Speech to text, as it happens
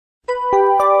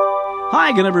Hi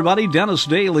again, everybody. Dennis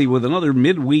Daly with another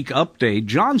midweek update.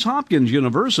 Johns Hopkins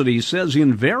University says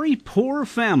in very poor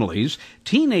families,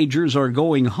 teenagers are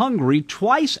going hungry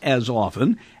twice as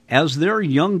often as their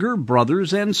younger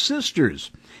brothers and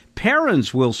sisters.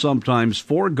 Parents will sometimes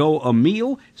forego a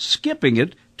meal, skipping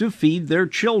it to feed their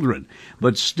children.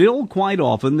 But still, quite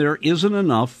often, there isn't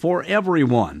enough for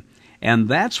everyone. And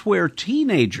that's where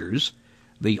teenagers,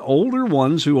 the older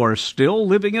ones who are still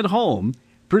living at home,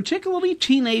 particularly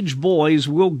teenage boys,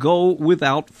 will go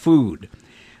without food.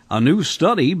 A new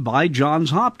study by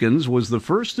Johns Hopkins was the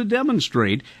first to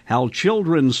demonstrate how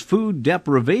children's food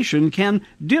deprivation can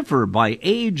differ by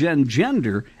age and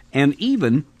gender, and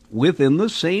even within the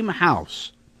same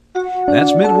house.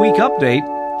 That's Midweek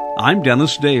Update. I'm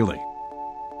Dennis Daly.